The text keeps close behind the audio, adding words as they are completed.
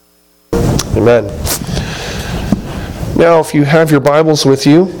Amen. Now, if you have your Bibles with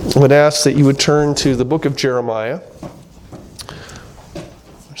you, I would ask that you would turn to the book of Jeremiah.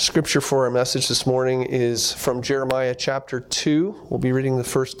 Scripture for our message this morning is from Jeremiah chapter 2. We'll be reading the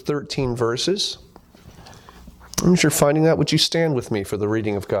first 13 verses. As you're finding that, would you stand with me for the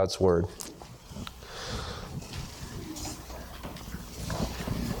reading of God's Word?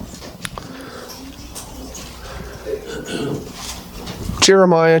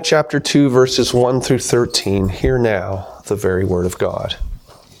 Jeremiah chapter 2, verses 1 through 13. Hear now the very word of God.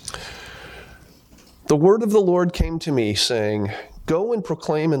 The word of the Lord came to me, saying, Go and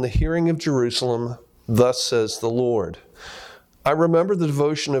proclaim in the hearing of Jerusalem, thus says the Lord. I remember the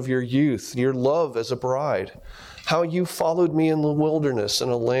devotion of your youth, your love as a bride, how you followed me in the wilderness in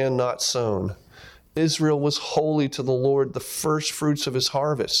a land not sown. Israel was holy to the Lord, the first fruits of his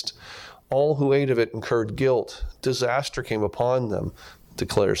harvest. All who ate of it incurred guilt. Disaster came upon them,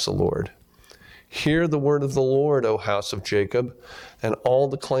 declares the Lord. Hear the word of the Lord, O house of Jacob, and all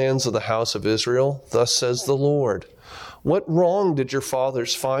the clans of the house of Israel. Thus says the Lord. What wrong did your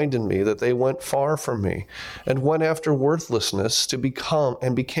fathers find in me that they went far from me and went after worthlessness to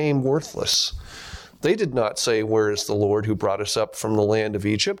became worthless? They did not say, Where is the Lord who brought us up from the land of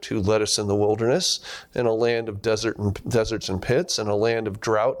Egypt, who led us in the wilderness, in a land of deserts and pits, in a land of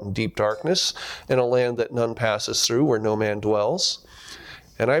drought and deep darkness, in a land that none passes through, where no man dwells?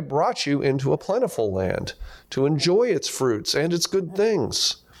 And I brought you into a plentiful land, to enjoy its fruits and its good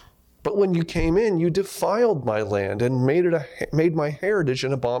things. But when you came in, you defiled my land and made my heritage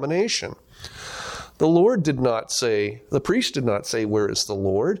an abomination. The priest did not say, Where is the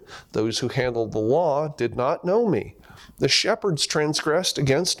Lord? Those who handled the law did not know me. The shepherds transgressed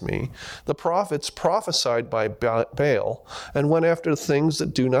against me. The prophets prophesied by Baal and went after things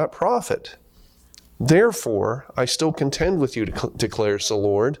that do not profit. Therefore, I still contend with you, declares the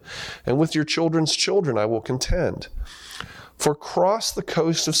Lord, and with your children's children I will contend. For cross the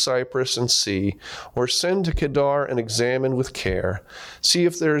coast of Cyprus and see, or send to Kedar and examine with care. See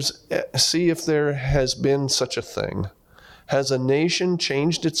if there has been such a thing. Has a nation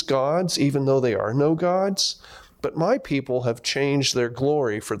changed its gods, even though they are no gods? But my people have changed their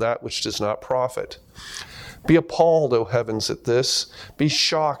glory for that which does not profit. Be appalled, O heavens, at this. Be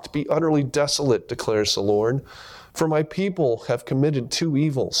shocked, be utterly desolate, declares the Lord. For my people have committed two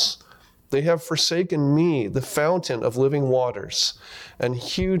evils. They have forsaken me, the fountain of living waters, and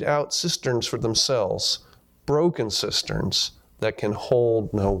hewed out cisterns for themselves, broken cisterns that can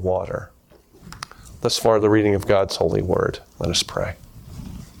hold no water. Thus far, the reading of God's holy word. Let us pray.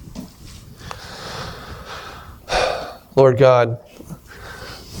 Lord God,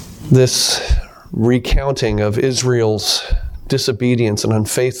 this recounting of Israel's disobedience and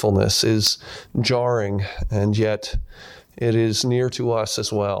unfaithfulness is jarring, and yet it is near to us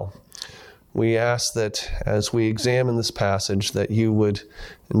as well. We ask that as we examine this passage, that you would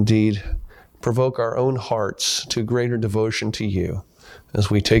indeed provoke our own hearts to greater devotion to you as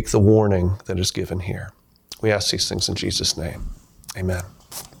we take the warning that is given here. We ask these things in Jesus' name. Amen.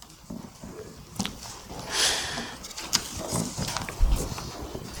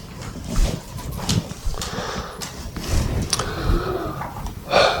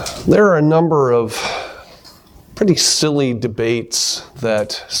 There are a number of pretty silly debates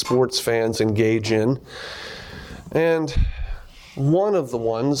that sports fans engage in. And one of the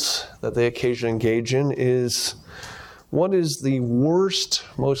ones that they occasionally engage in is, what is the worst,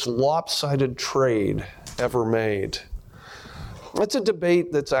 most lopsided trade ever made? It's a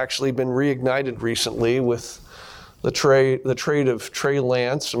debate that's actually been reignited recently with the trade of Trey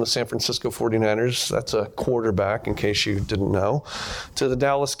Lance from the San Francisco 49ers, that's a quarterback in case you didn't know, to the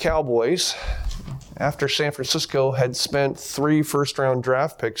Dallas Cowboys, after San Francisco had spent 3 first-round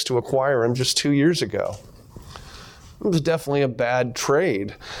draft picks to acquire him just 2 years ago. It was definitely a bad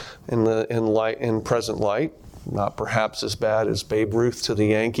trade in present light, not perhaps as bad as Babe Ruth to the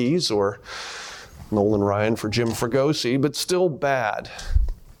Yankees or Nolan Ryan for Jim Fregosi, but still bad.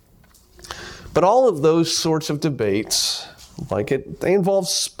 But all of those sorts of debates, they involve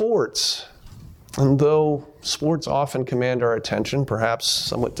sports. And though sports often command our attention, perhaps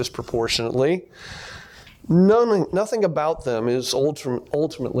somewhat disproportionately, nothing about them is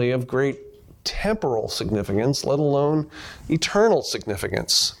ultimately of great temporal significance, let alone eternal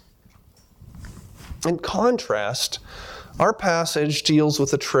significance. In contrast, our passage deals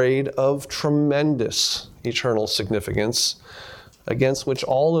with a trade of tremendous eternal significance, against which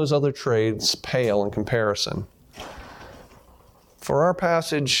all those other trades pale in comparison. For our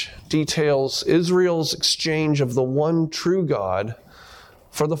passage details Israel's exchange of the one true God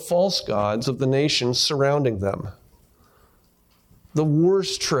for the false gods of the nations surrounding them. the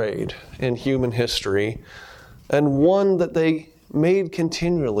worst trade in human history, and one that they made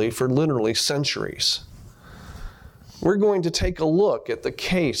continually for literally centuries. We're going to take a look at the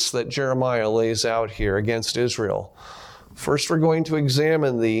case that Jeremiah lays out here against Israel. First, we're going to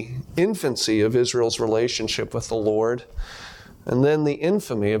examine the infancy of Israel's relationship with the Lord, and then the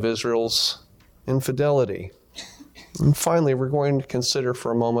infamy of Israel's infidelity. And finally, we're going to consider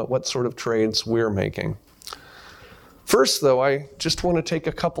for a moment what sort of trades we're making. First, though, I just want to take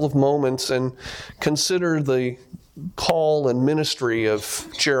a couple of moments and consider the call and ministry of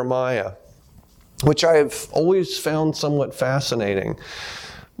Jeremiah, which I have always found somewhat fascinating,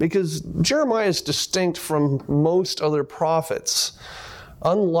 because Jeremiah is distinct from most other prophets.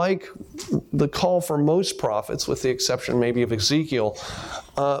 Unlike the call for most prophets, with the exception maybe of Ezekiel,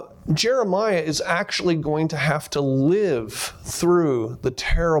 Jeremiah is actually going to have to live through the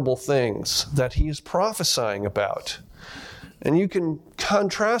terrible things that he is prophesying about. And you can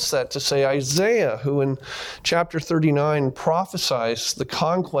contrast that to, say, Isaiah, who in chapter 39 prophesies the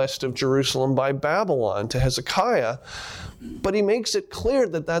conquest of Jerusalem by Babylon to Hezekiah, but he makes it clear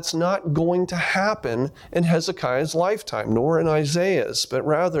that that's not going to happen in Hezekiah's lifetime, nor in Isaiah's, but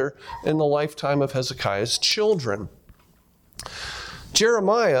rather in the lifetime of Hezekiah's children.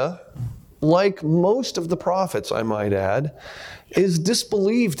 Jeremiah, like most of the prophets, I might add, is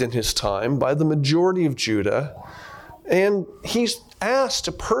disbelieved in his time by the majority of Judah, and he's asked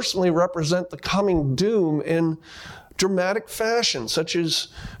to personally represent the coming doom in dramatic fashion, such as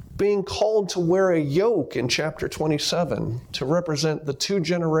being called to wear a yoke in chapter 27 to represent the two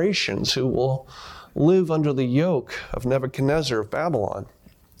generations who will live under the yoke of Nebuchadnezzar of Babylon.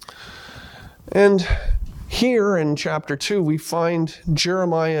 And here in chapter 2, we find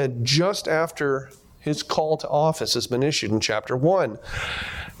Jeremiah just after his call to office has been issued in chapter 1.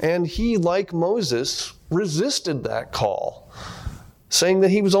 And he, like Moses, resisted that call, saying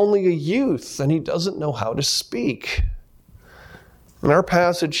that he was only a youth and he doesn't know how to speak. In our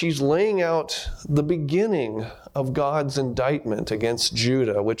passage, he's laying out the beginning of God's indictment against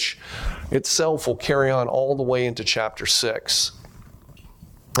Judah, which itself will carry on all the way into chapter 6.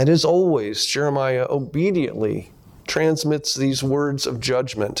 And as always, Jeremiah obediently transmits these words of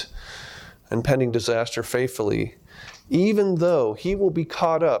judgment and pending disaster faithfully, even though he will be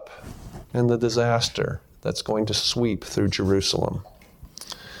caught up in the disaster that's going to sweep through Jerusalem.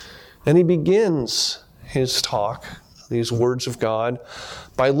 And he begins his talk, these words of God,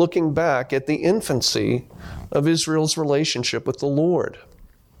 by looking back at the infancy of Israel's relationship with the Lord.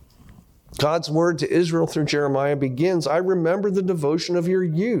 God's word to Israel through Jeremiah begins, "I remember the devotion of your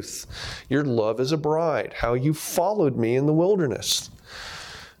youth, your love as a bride, how you followed me in the wilderness."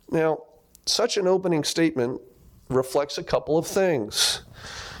 Now, such an opening statement reflects a couple of things.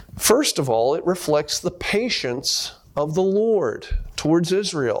 First of all, it reflects the patience of the Lord towards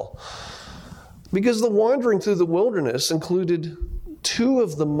Israel, because the wandering through the wilderness included two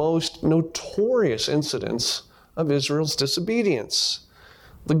of the most notorious incidents of Israel's disobedience: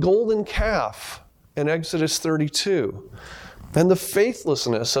 the golden calf in Exodus 32, and the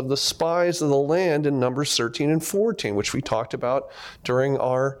faithlessness of the spies of the land in Numbers 13 and 14, which we talked about during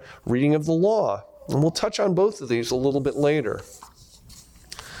our reading of the law. And we'll touch on both of these a little bit later.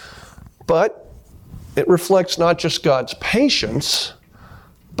 But it reflects not just God's patience,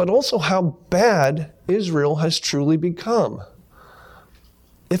 but also how bad Israel has truly become.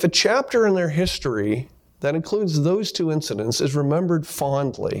 If a chapter in their history that includes those two incidents is remembered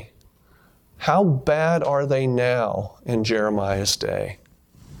fondly, how bad are they now in Jeremiah's day?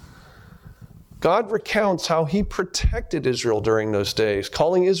 God recounts how he protected Israel during those days,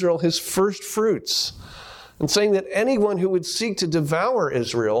 calling Israel his first fruits, and saying that anyone who would seek to devour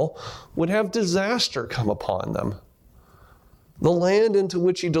Israel would have disaster come upon them. The land into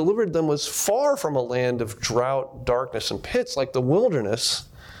which he delivered them was far from a land of drought, darkness, and pits like the wilderness,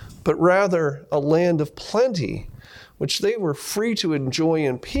 but rather a land of plenty, which they were free to enjoy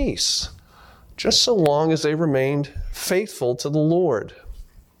in peace, just so long as they remained faithful to the Lord.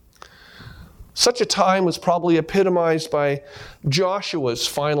 Such a time was probably epitomized by Joshua's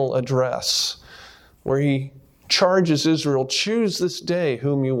final address, where he charges Israel, "Choose this day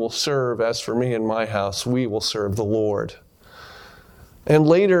whom you will serve. As for me and my house, we will serve the Lord." And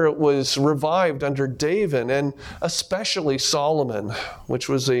later it was revived under David and especially Solomon, which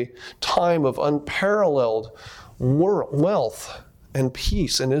was a time of unparalleled wealth and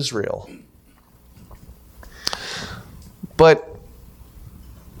peace in Israel. But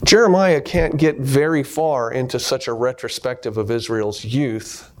Jeremiah can't get very far into such a retrospective of Israel's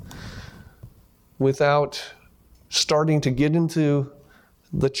youth without starting to get into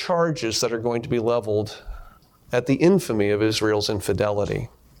the charges that are going to be leveled at the infamy of Israel's infidelity.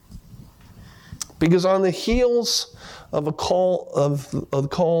 Because on the heels of a call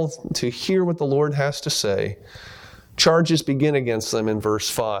to hear what the Lord has to say, charges begin against them in verse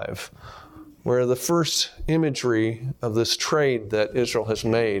 5, where the first imagery of this trade that Israel has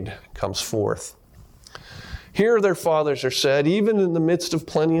made comes forth. Here their fathers are said, even in the midst of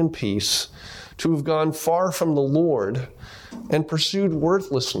plenty and peace, to have gone far from the Lord and pursued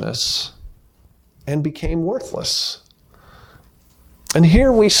worthlessness and became worthless. And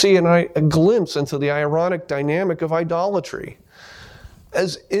here we see a glimpse into the ironic dynamic of idolatry.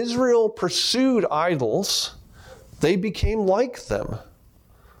 As Israel pursued idols, they became like them.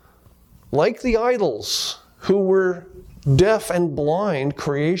 Like the idols who were deaf and blind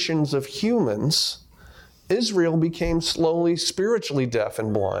creations of humans, Israel became slowly spiritually deaf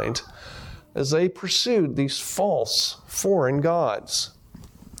and blind as they pursued these false foreign gods.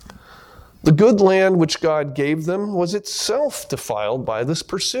 The good land which God gave them was itself defiled by this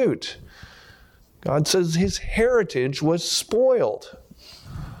pursuit. God says his heritage was spoiled,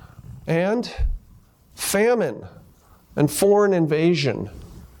 and famine and foreign invasion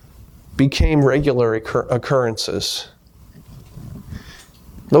became regular occurrences.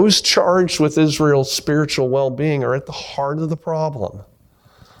 Those charged with Israel's spiritual well-being are at the heart of the problem.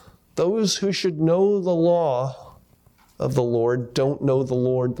 Those who should know the law of the Lord don't know the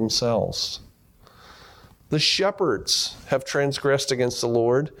Lord themselves. The shepherds have transgressed against the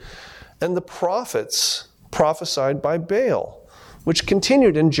Lord, and the prophets prophesied by Baal, which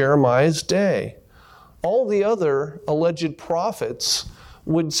continued in Jeremiah's day. All the other alleged prophets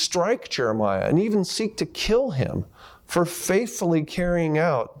would strike Jeremiah and even seek to kill him for faithfully carrying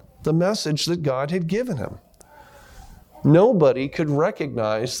out the message that God had given him. Nobody could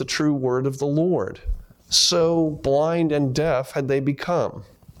recognize the true word of the Lord. So blind and deaf had they become.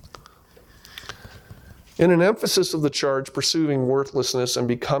 In an emphasis of the charge pursuing worthlessness and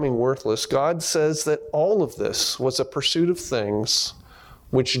becoming worthless, God says that all of this was a pursuit of things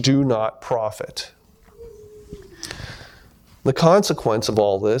which do not profit. The consequence of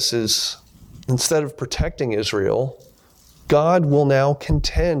all this is, instead of protecting Israel, God will now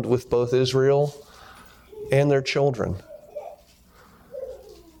contend with both Israel and their children.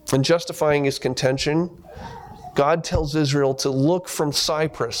 In justifying his contention, God tells Israel to look from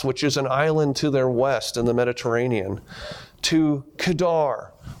Cyprus, which is an island to their west in the Mediterranean, to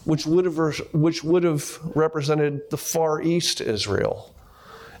Kedar, which would have represented the Far East Israel,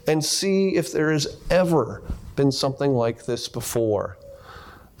 and see if there has ever been something like this before,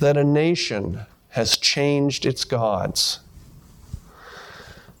 that a nation has changed its gods.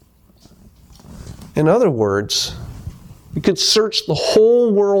 In other words, you could search the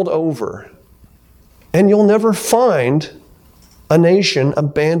whole world over, and you'll never find a nation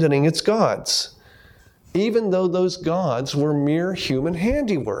abandoning its gods, even though those gods were mere human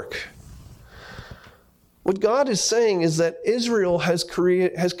handiwork. What God is saying is that Israel has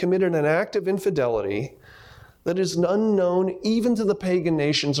committed an act of infidelity that is unknown even to the pagan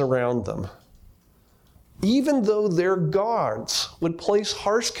nations around them. Even though their gods would place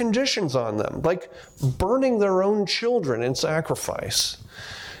harsh conditions on them, like burning their own children in sacrifice.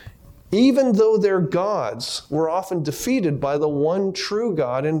 Even though their gods were often defeated by the one true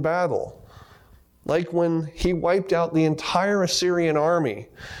God in battle, like when he wiped out the entire Assyrian army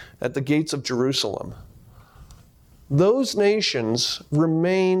at the gates of Jerusalem. Those nations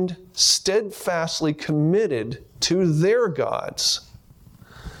remained steadfastly committed to their gods.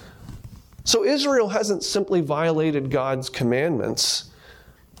 So Israel hasn't simply violated God's commandments.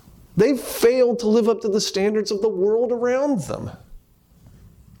 They've failed to live up to the standards of the world around them.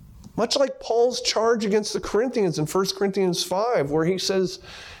 Much like Paul's charge against the Corinthians in 1 Corinthians 5, where he says,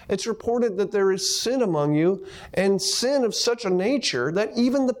 it's reported that there is sin among you, and sin of such a nature that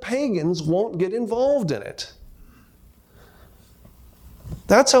even the pagans won't get involved in it.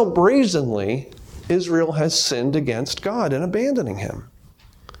 That's how brazenly Israel has sinned against God in abandoning him.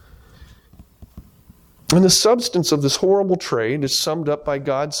 And the substance of this horrible trade is summed up by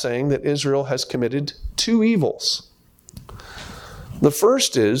God saying that Israel has committed two evils. The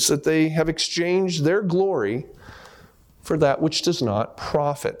first is that they have exchanged their glory for that which does not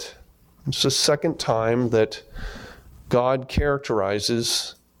profit. It's the second time that God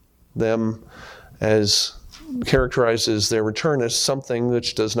characterizes their return as something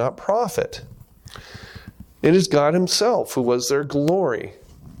which does not profit. It is God himself who was their glory,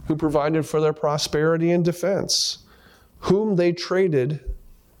 who provided for their prosperity and defense, whom they traded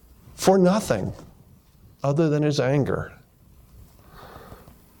for nothing other than his anger.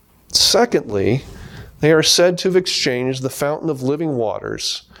 Secondly, they are said to have exchanged the fountain of living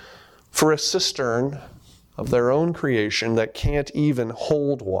waters for a cistern of their own creation that can't even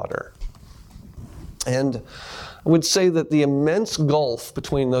hold water. And I would say that the immense gulf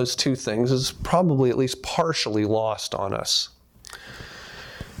between those two things is probably at least partially lost on us.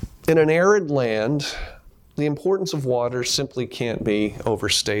 In an arid land, the importance of water simply can't be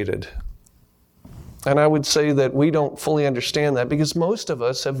overstated. And I would say that we don't fully understand that because most of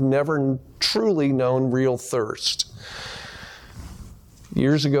us have never truly known real thirst.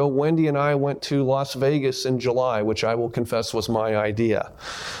 Years ago, Wendy and I went to Las Vegas in July, which I will confess was my idea.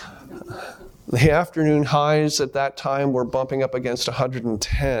 The afternoon highs at that time were bumping up against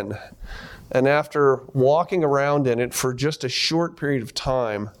 110. And after walking around in it for just a short period of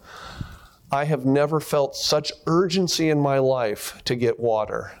time, I have never felt such urgency in my life to get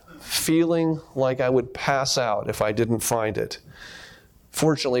water, feeling like I would pass out if I didn't find it.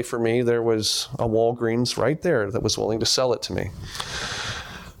 Fortunately for me, there was a Walgreens right there that was willing to sell it to me.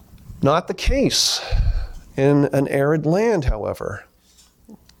 Not the case in an arid land, however.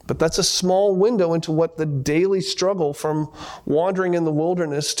 But that's a small window into what the daily struggle from wandering in the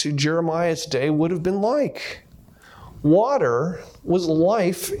wilderness to Jeremiah's day would have been like. Water was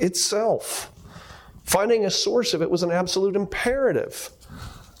life itself. Finding a source of it was an absolute imperative.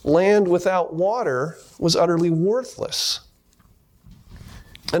 Land without water was utterly worthless.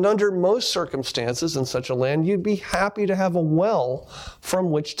 And under most circumstances in such a land, you'd be happy to have a well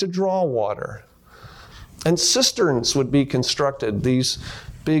from which to draw water. And cisterns would be constructed, these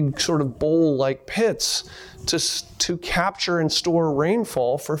big sort of bowl-like pits to capture and store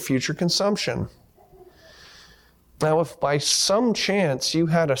rainfall for future consumption. Now, if by some chance you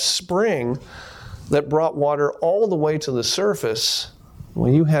had a spring that brought water all the way to the surface,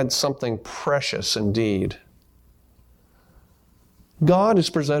 well, you had something precious indeed. God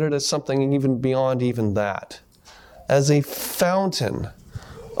is presented as something even beyond even that, as a fountain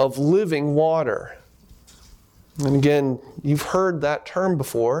of living water. And again, you've heard that term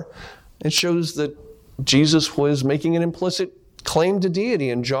before. It shows that Jesus was making an implicit claim to deity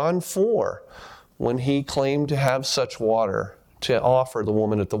in John 4 when he claimed to have such water to offer the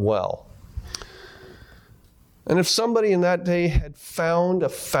woman at the well. And if somebody in that day had found a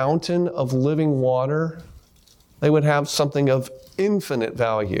fountain of living water, they would have something of infinite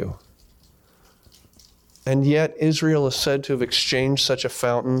value. And yet Israel is said to have exchanged such a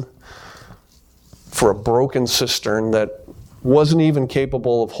fountain for a broken cistern that wasn't even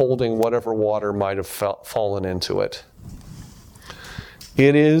capable of holding whatever water might have fallen into it.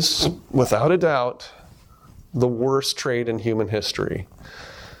 It is, without a doubt, the worst trade in human history.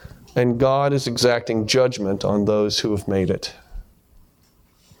 And God is exacting judgment on those who have made it.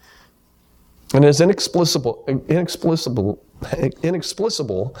 And as inexplicable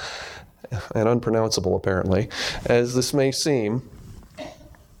and unpronounceable apparently, as this may seem,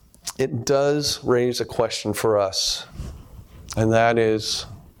 it does raise a question for us. And that is,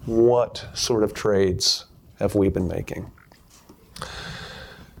 what sort of trades have we been making?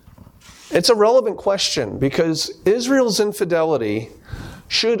 It's a relevant question because Israel's infidelity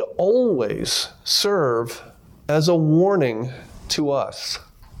should always serve as a warning to us.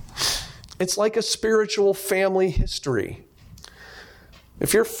 It's like a spiritual family history.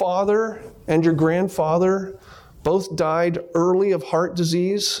 If your father and your grandfather both died early of heart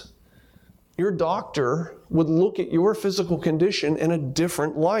disease, your doctor would look at your physical condition in a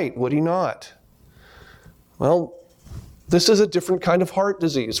different light, would he not? Well, this is a different kind of heart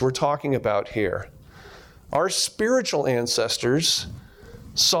disease we're talking about here. Our spiritual ancestors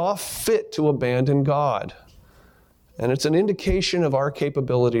saw fit to abandon God. And it's an indication of our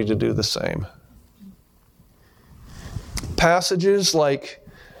capability to do the same. Passages like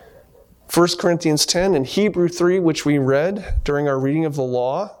 1 Corinthians 10 and Hebrew 3, which we read during our reading of the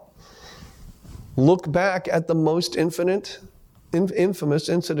law, look back at the most infamous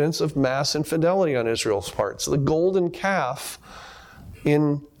incidents of mass infidelity on Israel's part. So the golden calf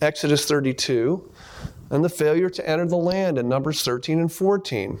in Exodus 32 and the failure to enter the land in Numbers 13 and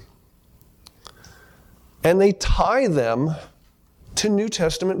 14. And they tie them to New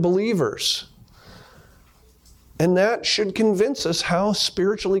Testament believers. And that should convince us how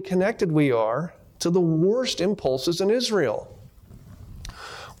spiritually connected we are to the worst impulses in Israel.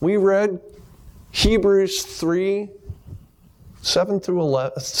 We read Hebrews 3, 7 through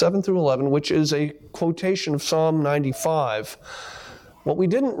 11, which is a quotation of Psalm 95. What we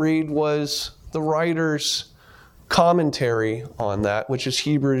didn't read was the writer's commentary on that, which is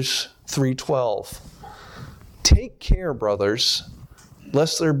Hebrews 3:12. Take care, brothers,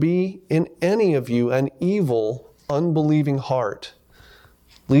 lest there be in any of you an evil, unbelieving heart,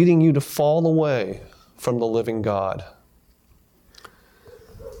 leading you to fall away from the living God.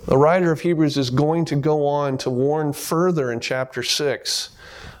 The writer of Hebrews is going to go on to warn further in chapter 6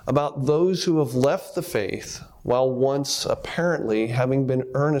 about those who have left the faith while once apparently having been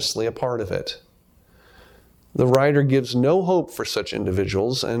earnestly a part of it. The writer gives no hope for such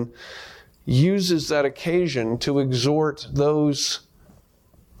individuals and uses that occasion to exhort those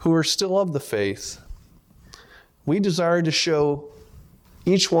who are still of the faith. We desire to show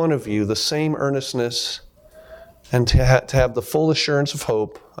each one of you the same earnestness and to have the full assurance of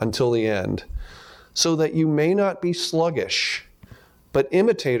hope until the end, so that you may not be sluggish, but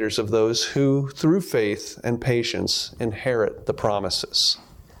imitators of those who, through faith and patience, inherit the promises.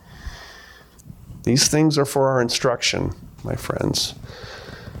 These things are for our instruction, my friends.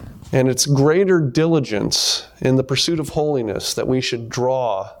 And it's greater diligence in the pursuit of holiness that we should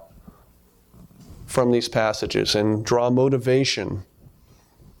draw from these passages and draw motivation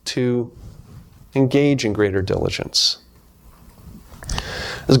to engage in greater diligence.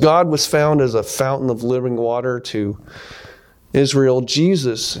 As God was found as a fountain of living water to Israel,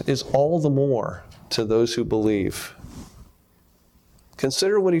 Jesus is all the more to those who believe.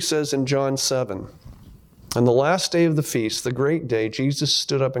 Consider what he says in John 7. On the last day of the feast, the great day, Jesus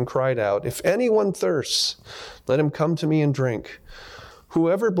stood up and cried out, "If anyone thirsts, let him come to me and drink.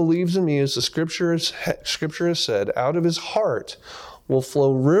 Whoever believes in me, as the Scripture has said, out of his heart will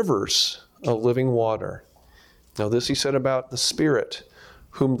flow rivers of living water." Now this he said about the Spirit,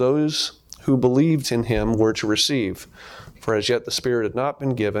 whom those who believed in him were to receive. For as yet the Spirit had not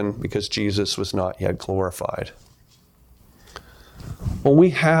been given, because Jesus was not yet glorified. Well,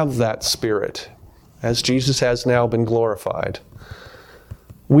 we have that Spirit, as Jesus has now been glorified.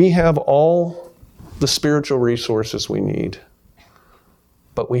 We have all the spiritual resources we need,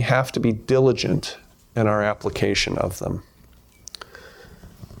 but we have to be diligent in our application of them.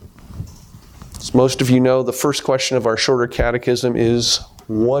 As most of you know, the first question of our shorter catechism is,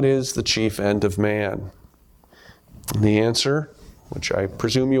 what is the chief end of man? And the answer, which I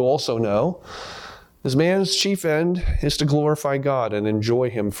presume you also know, is man's chief end is to glorify God and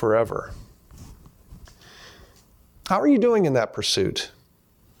enjoy him forever. How are you doing in that pursuit?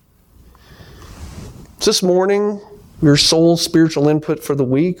 Is this morning your soul's spiritual input for the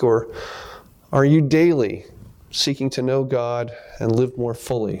week, or are you daily seeking to know God and live more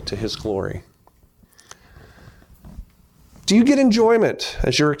fully to his glory? Do you get enjoyment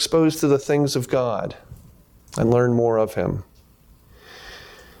as you're exposed to the things of God and learn more of him?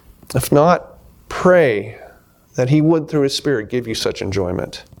 If not, pray that he would, through his Spirit, give you such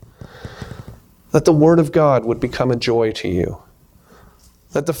enjoyment. That the Word of God would become a joy to you.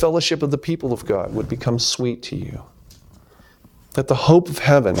 That the fellowship of the people of God would become sweet to you. That the hope of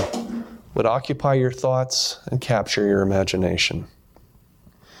heaven would occupy your thoughts and capture your imagination.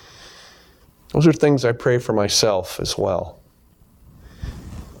 Those are things I pray for myself as well.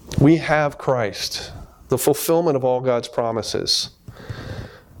 We have Christ, the fulfillment of all God's promises.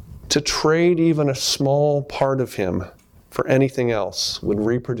 To trade even a small part of him for anything else would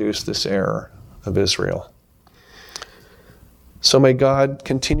reproduce this error of Israel. So may God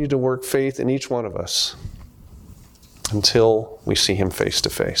continue to work faith in each one of us until we see him face to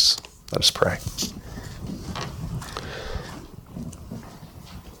face. Let us pray.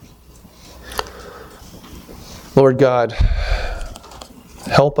 Lord God,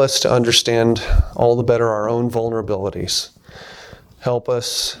 help us to understand all the better our own vulnerabilities. Help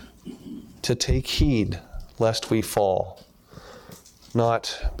us to take heed lest we fall,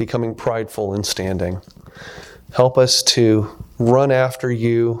 not becoming prideful in standing. Help us to run after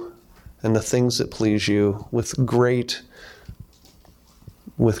you and the things that please you with great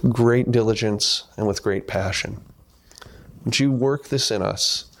diligence and with great passion. Would you work this in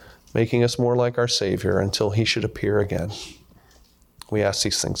us, making us more like our Savior until he should appear again? We ask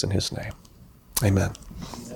these things in his name. Amen.